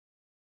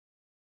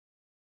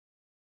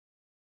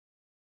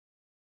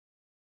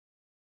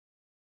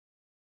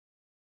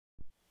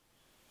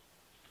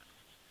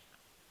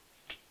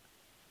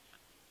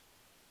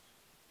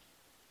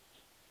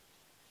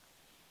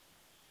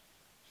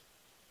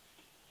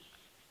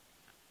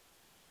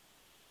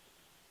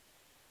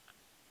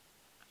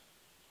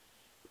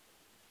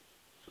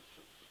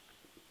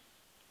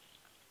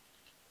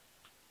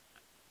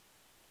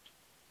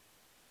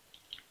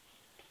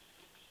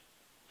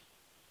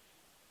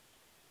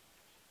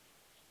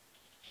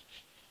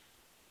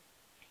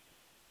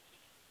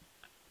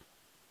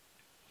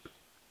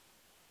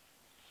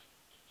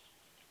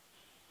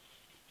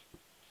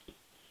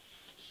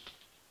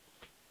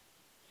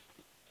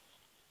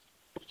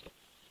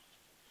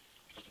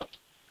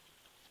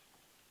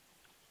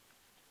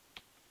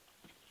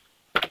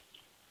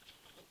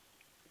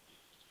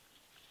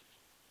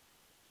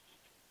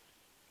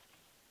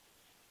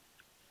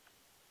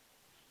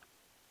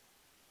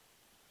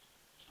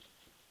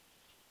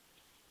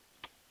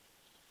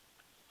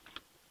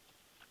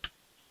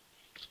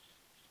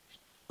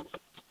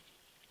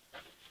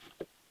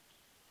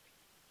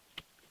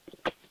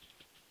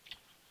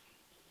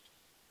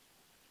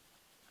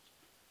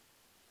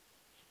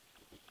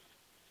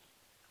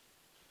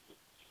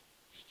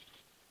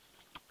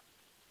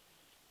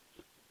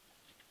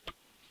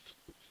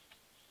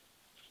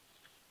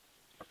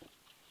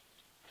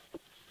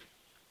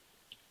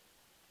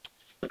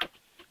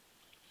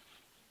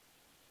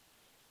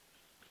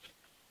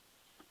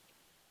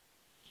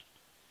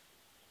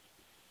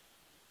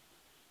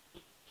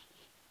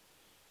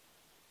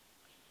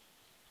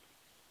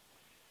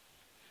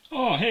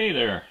Oh, hey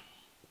there.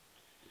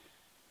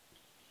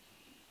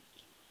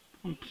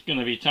 I'm going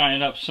to be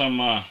tying up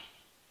some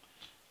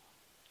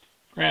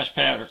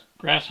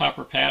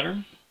grasshopper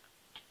pattern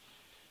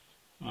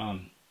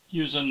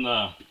using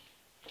the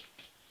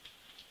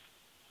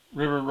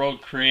River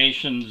Road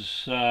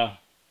Creations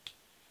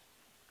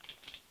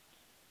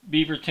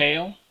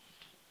Beavertail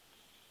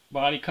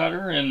body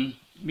cutter in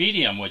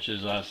medium, which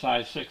is a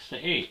size 6 to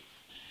 8.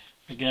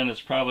 Again, it's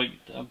probably,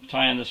 I'm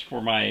tying this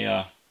for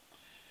my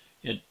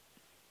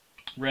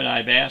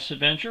red-eye bass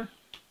adventure.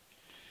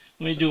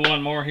 Let me do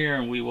one more here,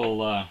 and we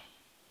will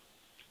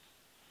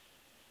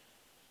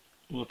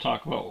we'll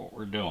talk about what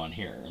we're doing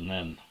here, and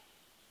then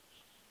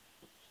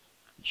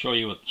show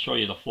you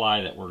the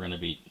fly that we're going to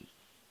be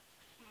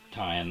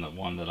tying, the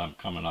one that I'm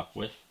coming up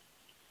with,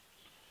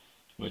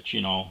 which,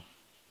 you know,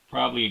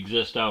 probably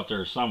exists out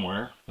there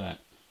somewhere, but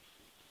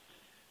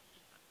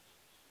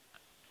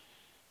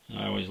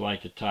I always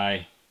like to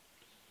tie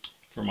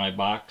for my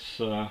box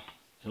at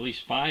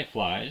least 5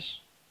 flies.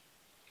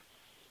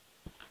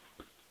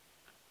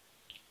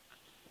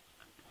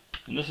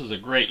 And this is a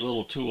great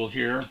little tool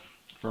here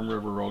from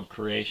River Road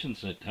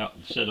Creations that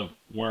instead of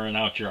wearing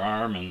out your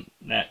arm and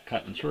that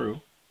cutting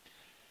through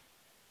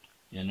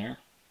in there.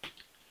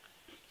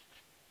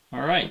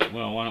 All right,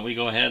 well, why don't we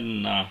go ahead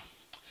and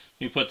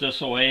we put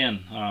this away,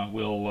 and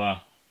we'll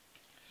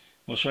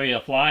show you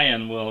a fly,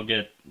 and we'll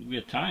get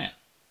tying.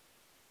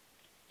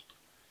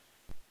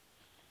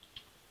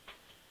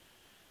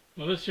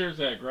 Well, this here's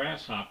that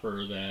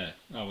grasshopper that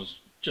I was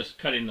just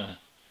cutting the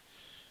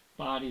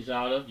bodies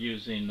out of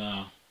using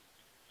a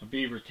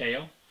beaver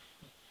tail.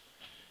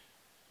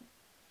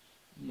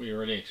 We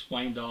already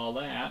explained all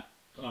that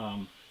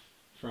from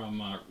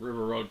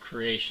River Road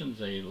Creations,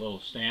 a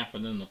little stamp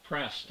and then the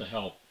press to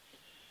help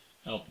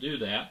do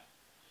that.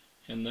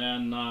 And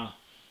then I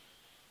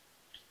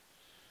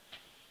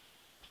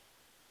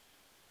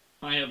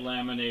have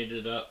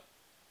laminated up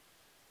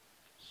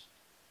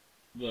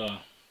the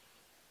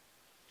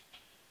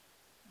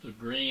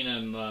green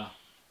and the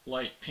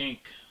light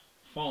pink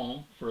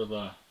foam for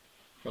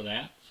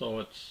that. So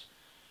it's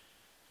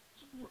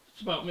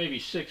about maybe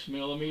 6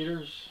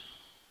 millimeters.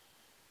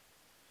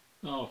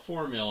 No,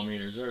 4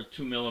 millimeters. They're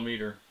 2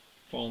 millimeter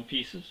foam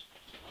pieces.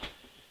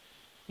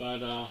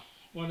 But I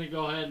want to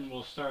go ahead and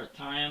we'll start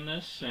tying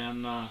this,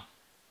 and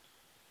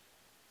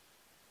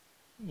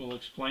we'll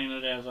explain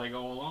it as I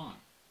go along.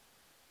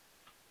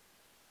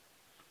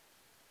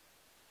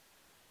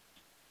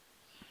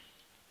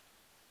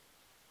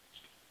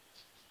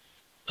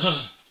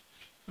 I'm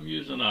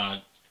using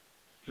a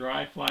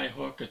dry fly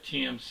hook, a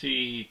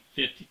TMC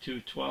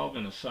 5212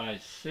 in a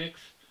size 6.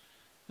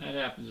 That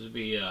happens to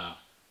be a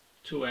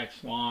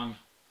 2x long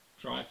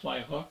dry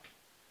fly hook.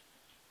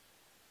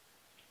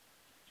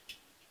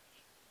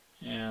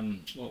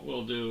 And what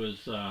we'll do is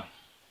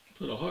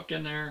put a hook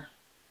in there,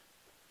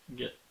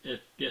 get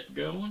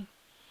going.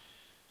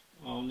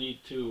 I'll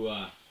need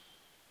to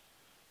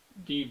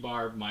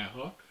debarb my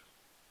hook.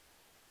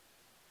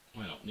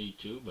 I don't need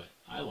to, but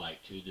I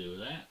like to do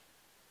that.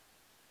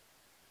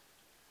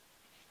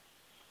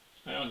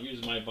 I don't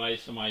use my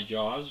vise and my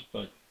jaws,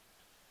 but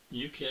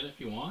you can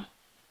if you want.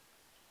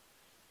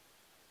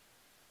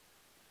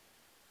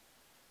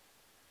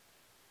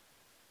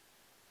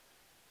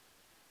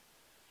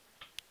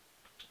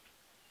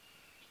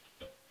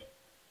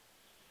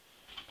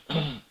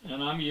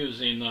 And I'm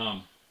using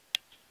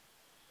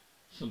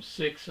some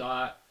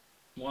 6/0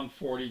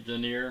 140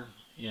 Denier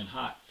in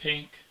hot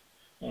pink,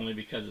 only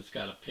because it's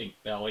got a pink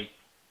belly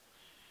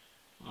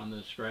on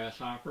this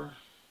grasshopper.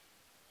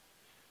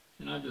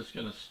 And I'm just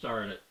going to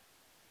start it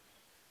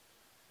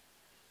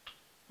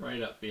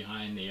right up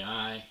behind the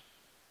eye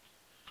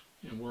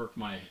and work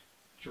my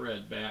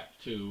thread back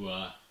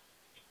to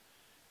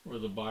where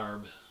the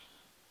barb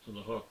of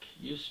the hook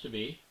used to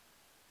be.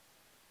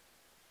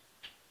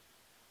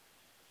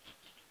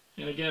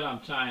 And again,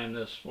 I'm tying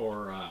this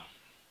for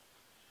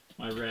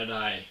my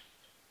red-eye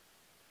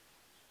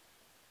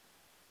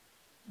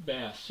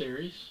bass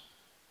series.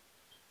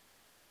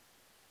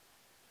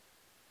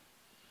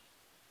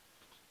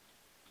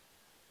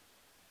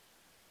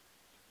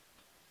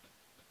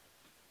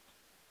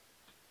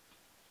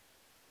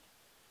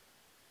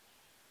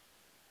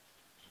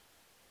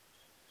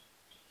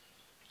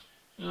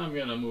 And I'm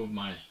going to move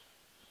my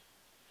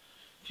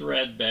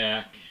thread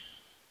back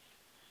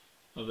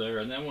of there,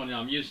 and then when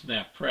I'm using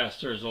that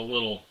press, there's a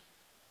little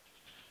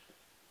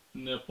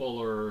nipple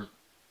or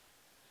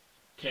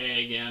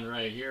tag end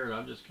right here, and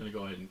I'm just going to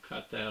go ahead and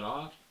cut that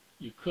off.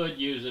 You could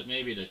use it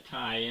maybe to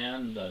tie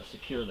in to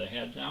secure the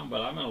head down,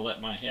 but I'm going to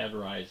let my head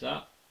rise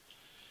up.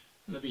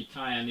 I'm going to be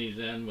tying these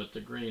in with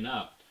the green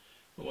up.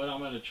 But what I'm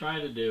going to try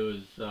to do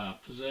is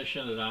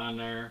position it on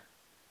there,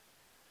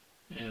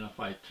 and if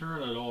I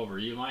turn it over,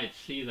 you might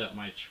see that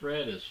my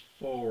thread is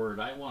forward.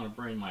 I want to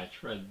bring my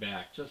thread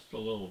back just a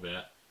little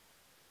bit,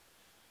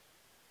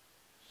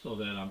 so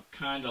that I'm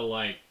kind of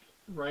like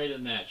right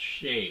in that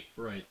shape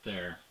right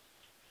there.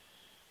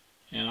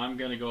 And I'm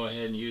going to go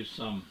ahead and use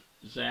some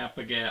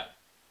Zap-A-Gap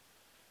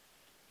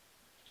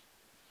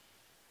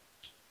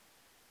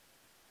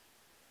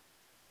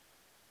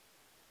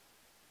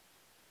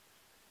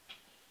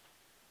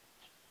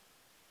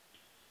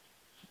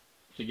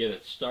to get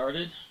it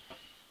started.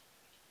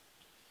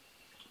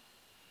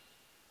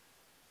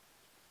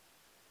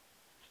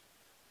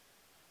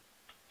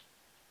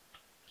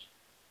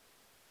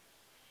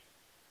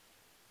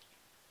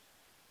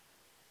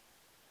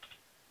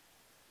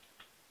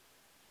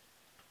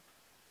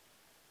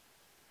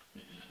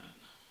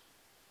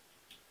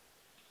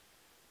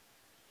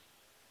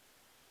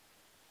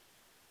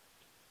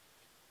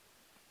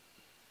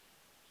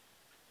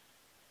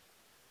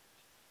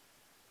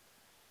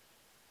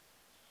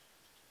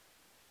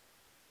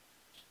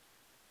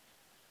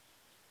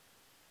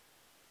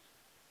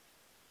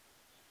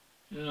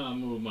 And I'll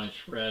move my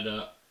thread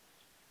up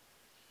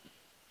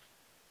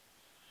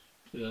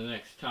to the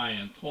next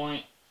tie-in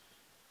point,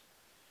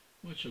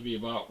 which will be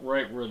about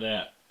right where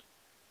that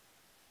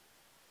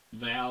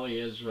valley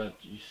is, what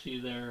you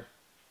see there.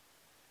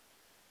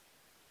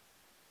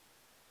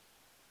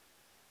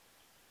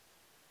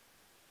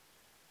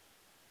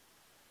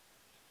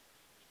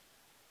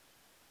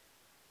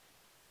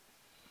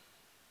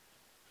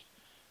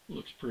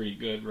 Looks pretty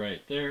good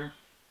right there.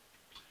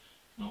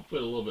 I'll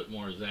put a little bit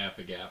more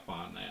Zap-A-Gap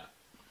on that.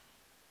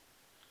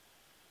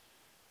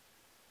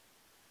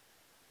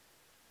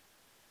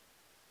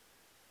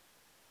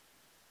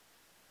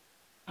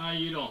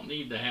 You don't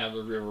need to have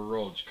the River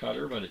Roads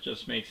cutter, but it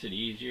just makes it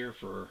easier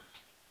for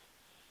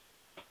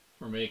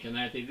making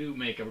that. They do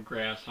make a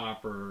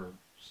grasshopper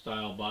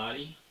style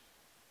body.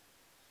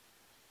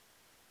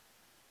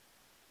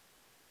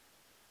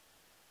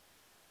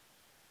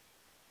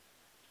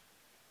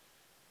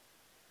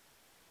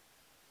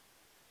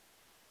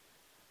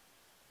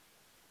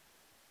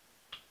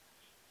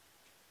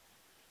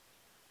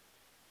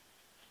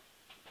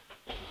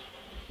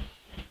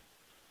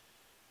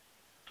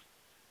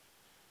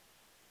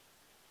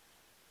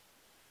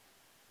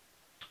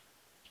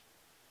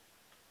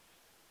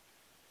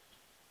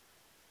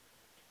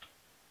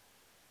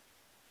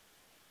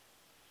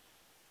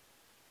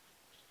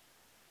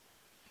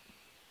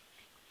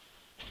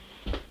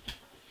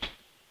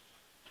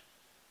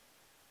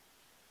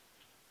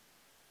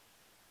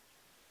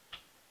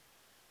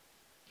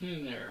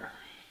 In there.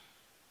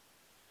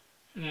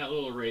 And that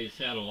little raised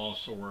head will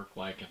also work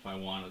like if I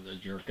wanted to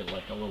jerk it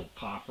like a little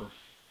popper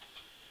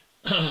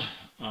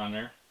on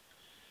there.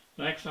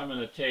 Next I'm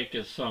going to take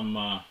is some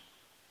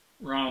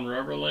round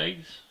rubber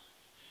legs,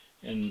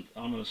 and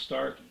I'm going to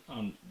start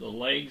on the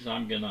legs.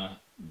 I'm going to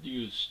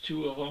use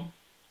 2 of them,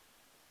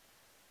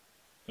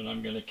 but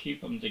I'm going to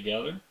keep them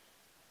together,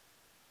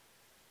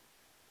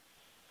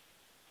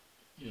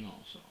 you know,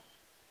 so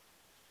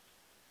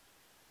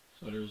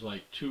there's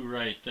like 2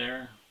 right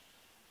there.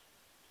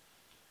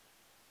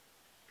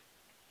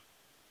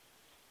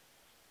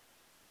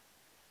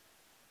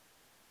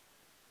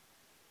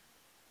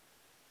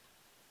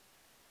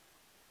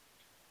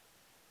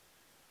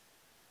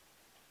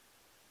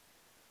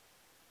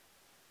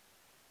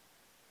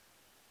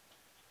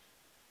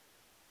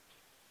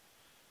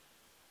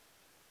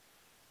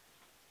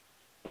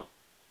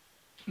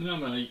 And I'm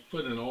going to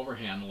put an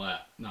overhand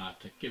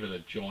knot to give it a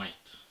joint.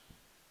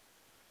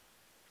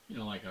 You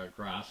know, like a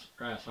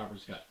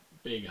grasshopper's got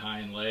big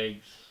hind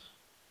legs.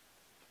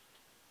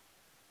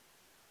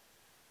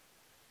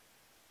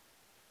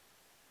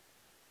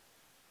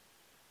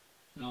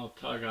 And I'll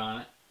tug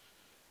on it.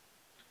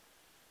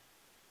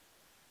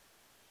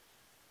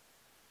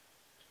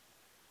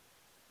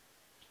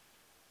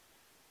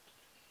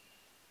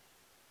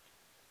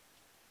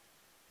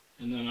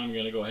 And then I'm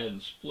going to go ahead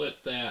and split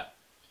that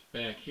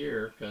back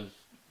here, because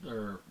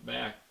their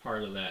back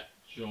part of that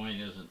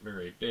joint isn't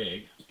very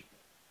big.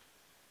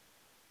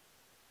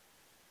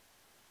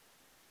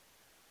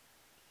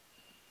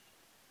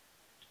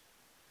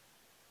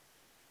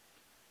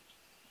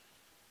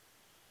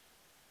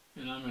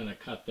 And I'm going to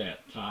cut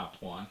that top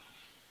one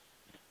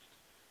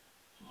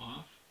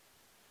off.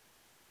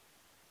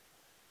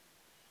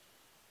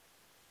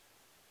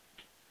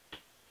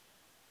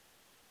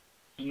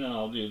 And then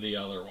I'll do the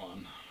other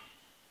one.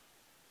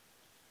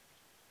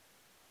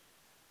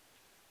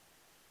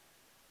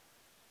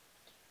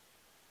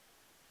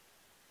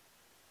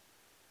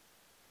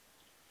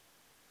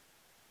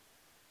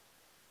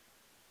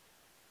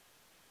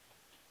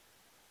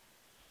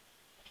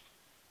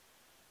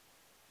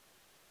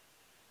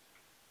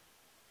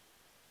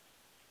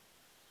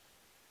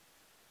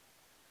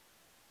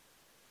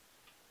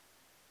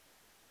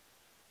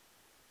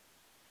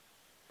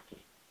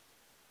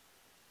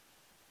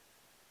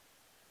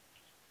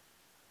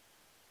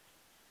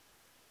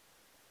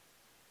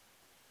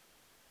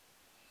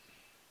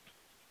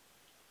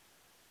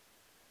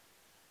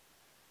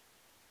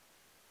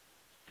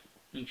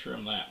 And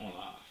trim that one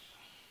off.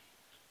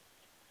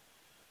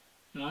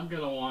 And I'm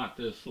going to want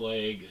this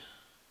leg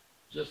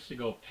just to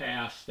go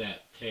past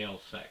that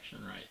tail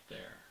section right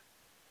there.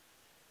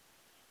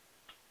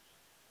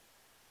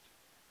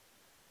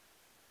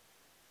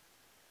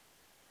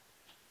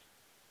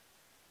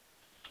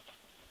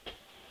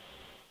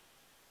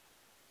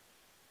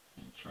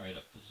 And try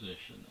to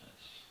position this.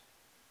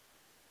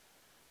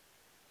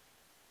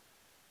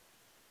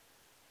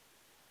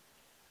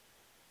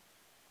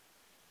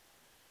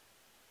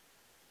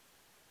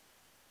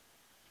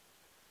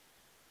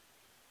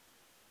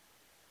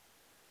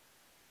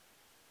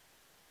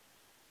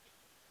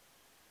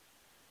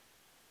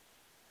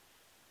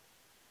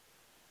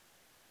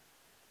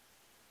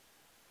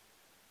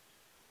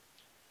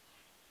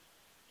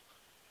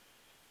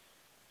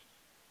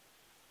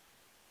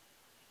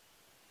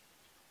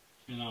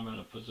 I'm going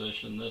to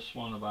position this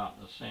one about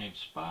in the same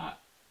spot.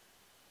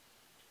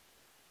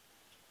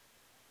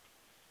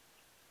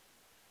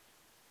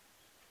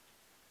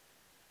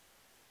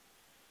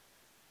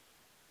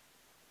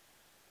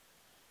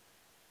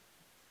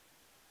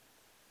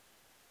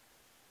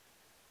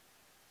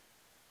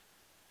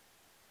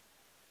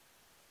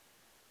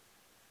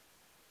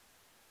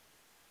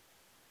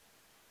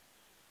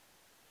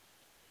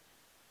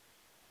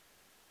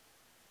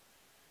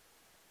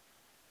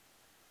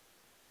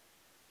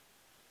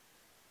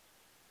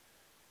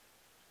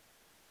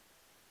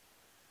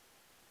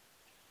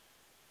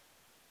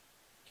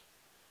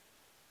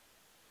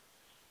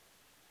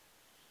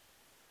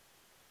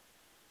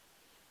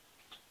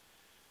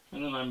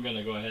 And then I'm going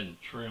to go ahead and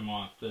trim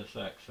off this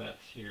excess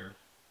here.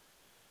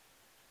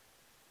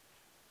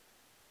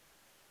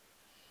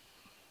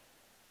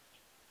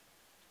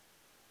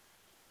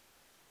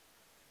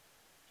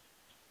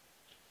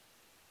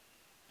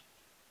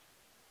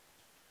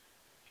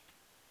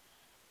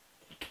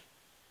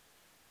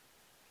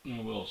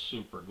 And we'll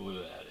super glue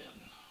that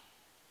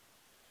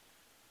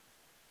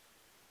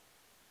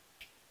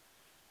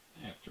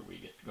in after we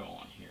get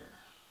going here.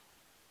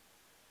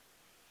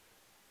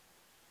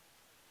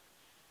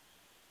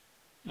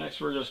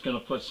 Next, we're just going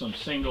to put some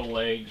single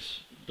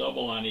legs,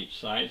 double on each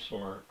side, so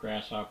our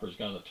grasshopper's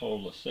got a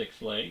total of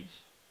 6 legs.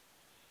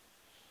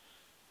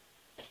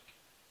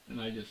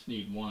 And I just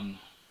need one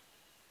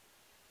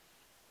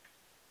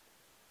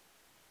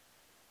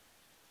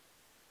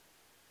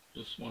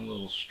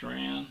little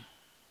strand.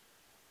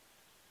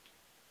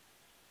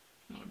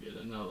 I'll get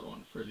another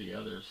one for the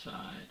other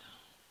side.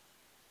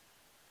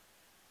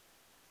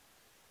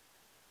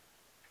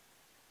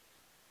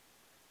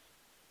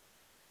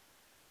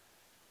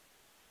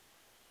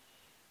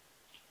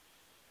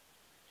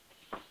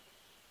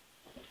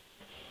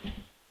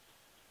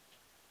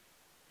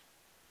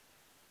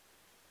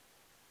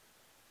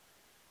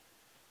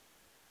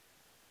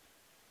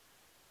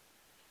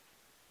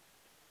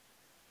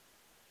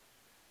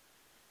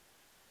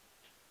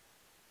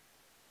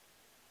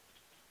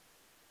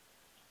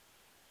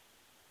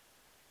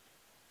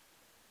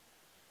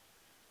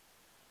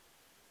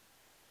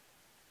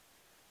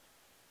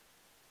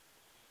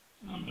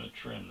 I'm going to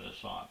trim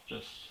this off,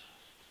 just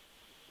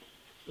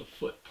the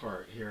foot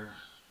part here.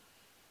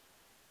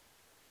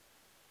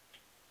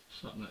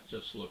 Something that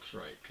just looks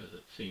right because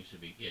it seems to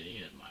be getting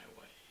in my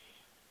way.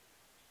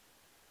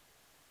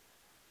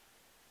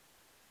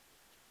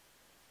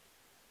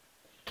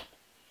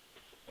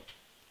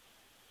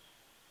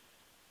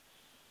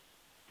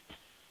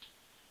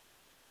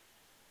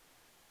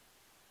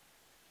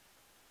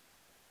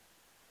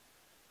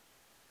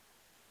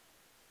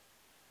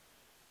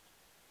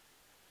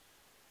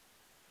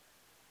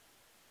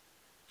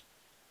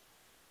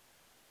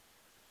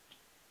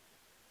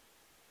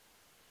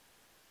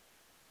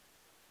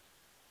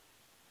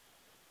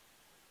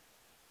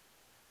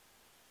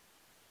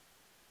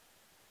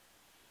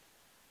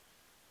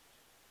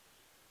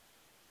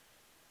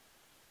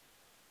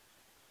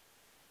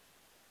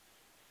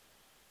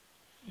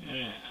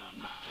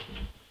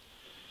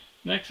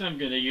 Next I'm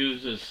going to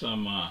use is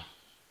some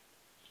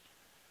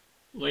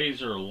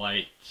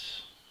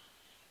Lazerlights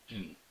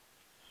in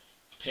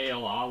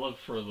pale olive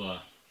for the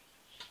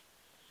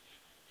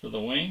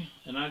wing,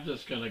 and I'm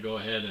just going to go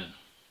ahead and,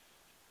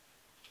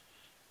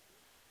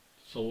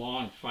 it's a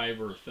long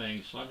fiber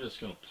thing, so I'm just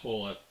going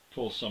to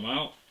pull some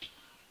out.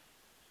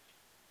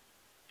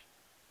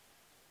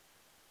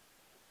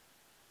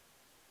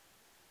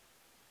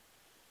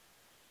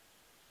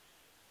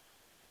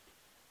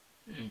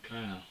 And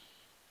kind of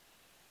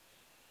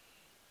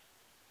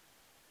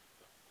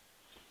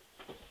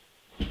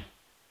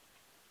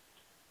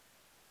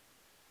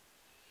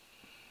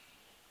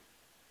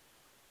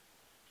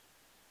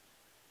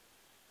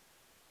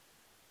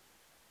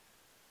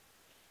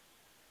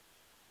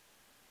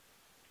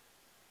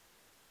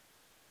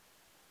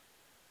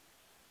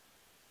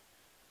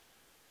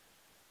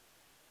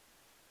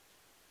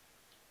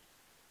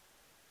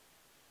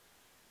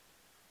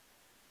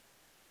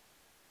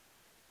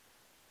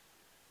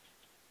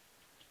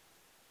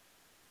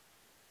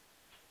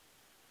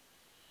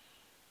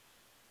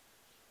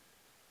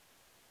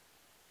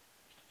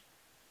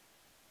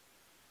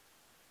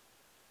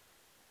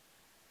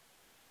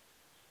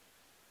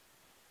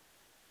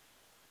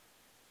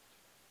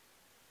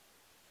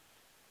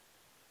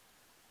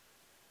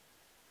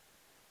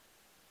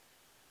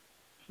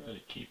try to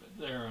keep it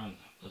there on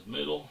the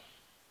middle.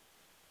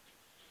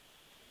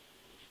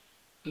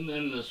 And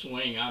then this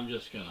wing, I'm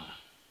just going to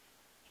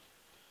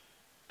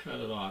cut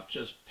it off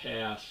just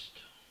past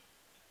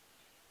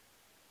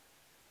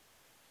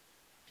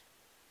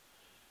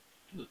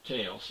the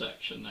tail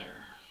section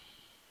there.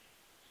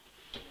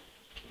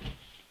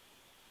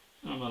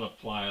 I'm going to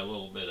apply a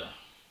little bit of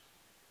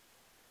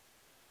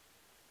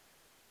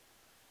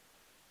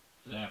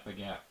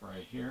Zap-A-Gap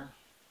right here.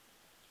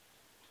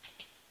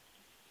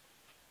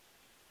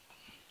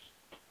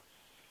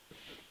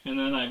 And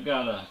then I've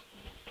got a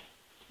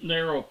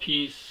narrow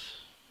piece,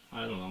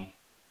 I don't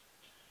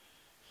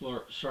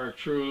know,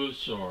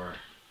 Chartreuse or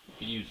You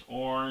can use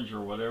orange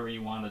or whatever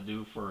you want to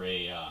do for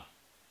a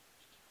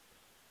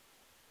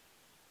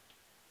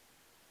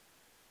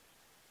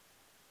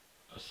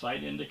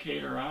sight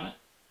indicator on it.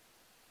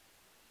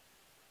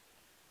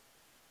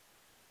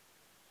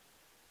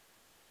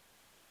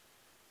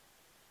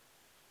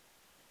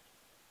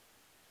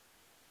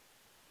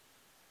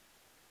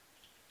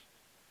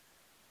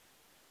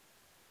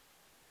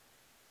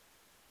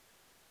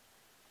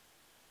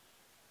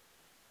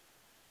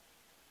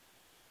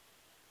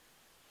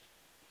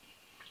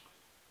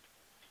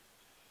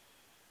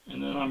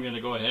 And then I'm going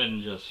to go ahead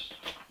and just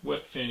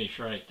whip finish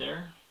right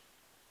there.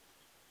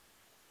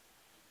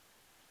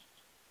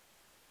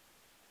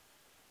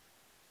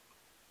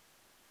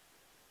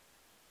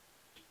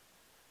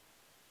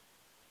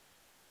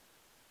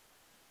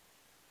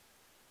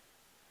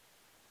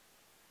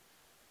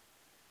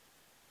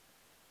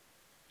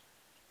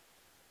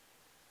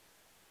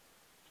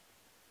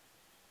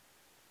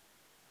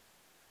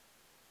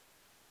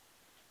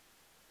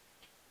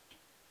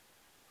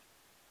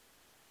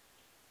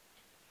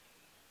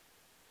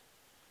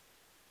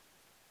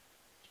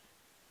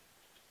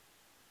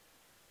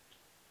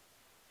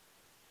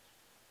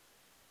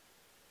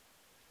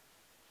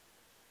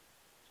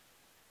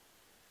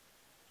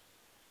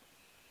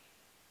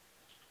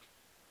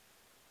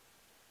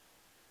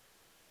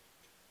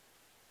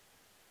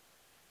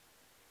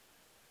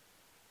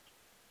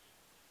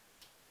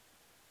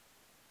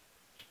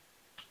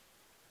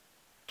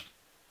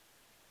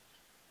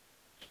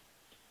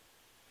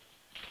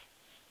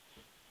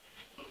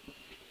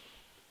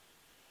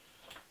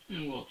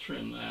 And we'll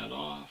trim that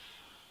off.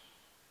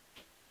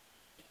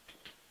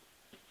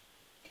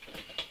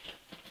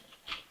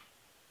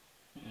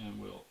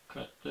 And we'll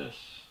cut this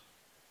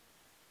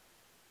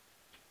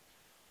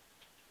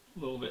a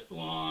little bit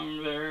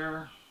long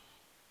there.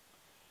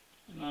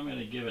 And I'm going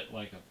to give it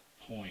like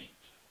a point.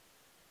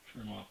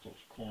 Trim off those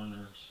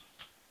corners.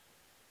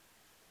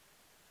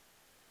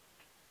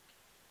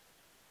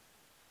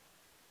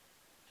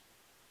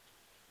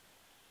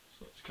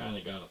 So it's kind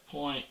of got a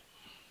point.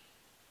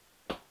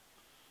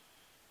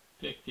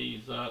 Pick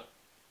these up.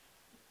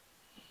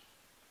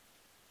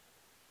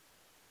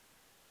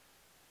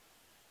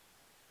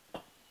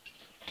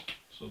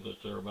 So that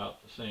they're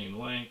about the same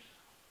length.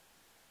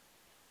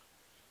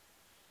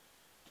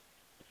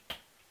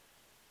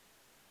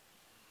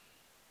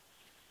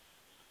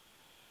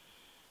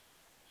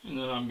 And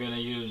then I'm going to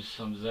use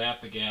some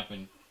Zap-A-Gap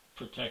and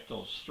protect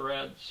those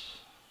threads.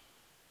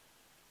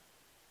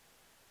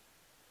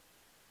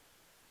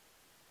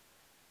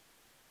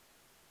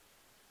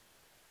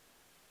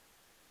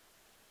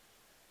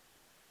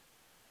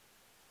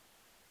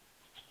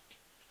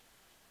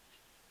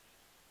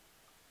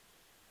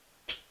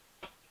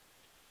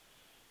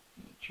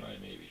 Try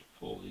maybe to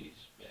pull these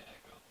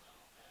back a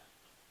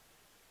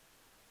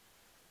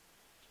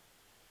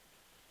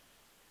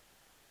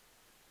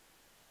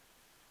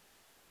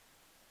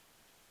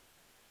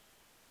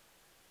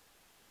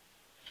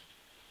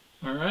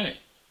little bit. All right.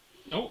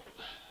 Oh,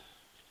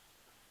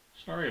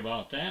 sorry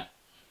about that.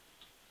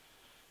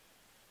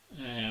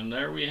 And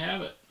there we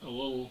have it, a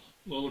little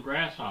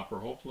grasshopper.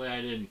 Hopefully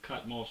I didn't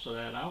cut most of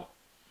that out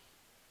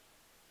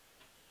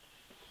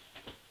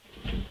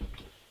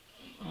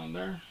on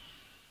there.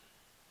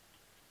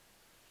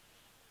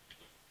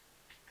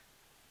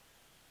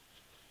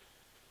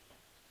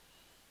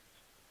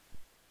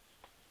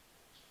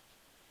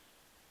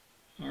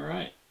 All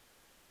right.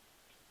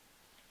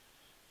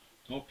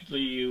 Hopefully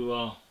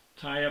you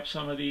tie up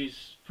some of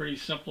these pretty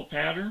simple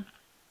pattern.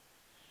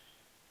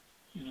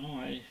 You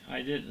know,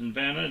 I didn't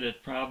invent it.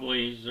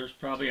 There's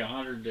probably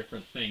 100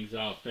 different things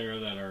out there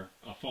that are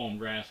a foam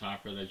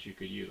grasshopper that you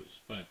could use.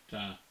 But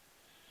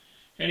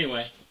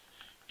anyway,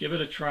 give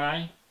it a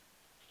try.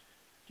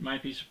 You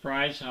might be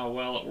surprised how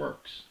well it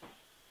works.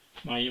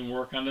 Might even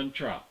work on them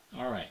trout.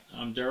 All right,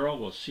 I'm Darrell.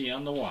 We'll see you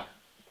on the water.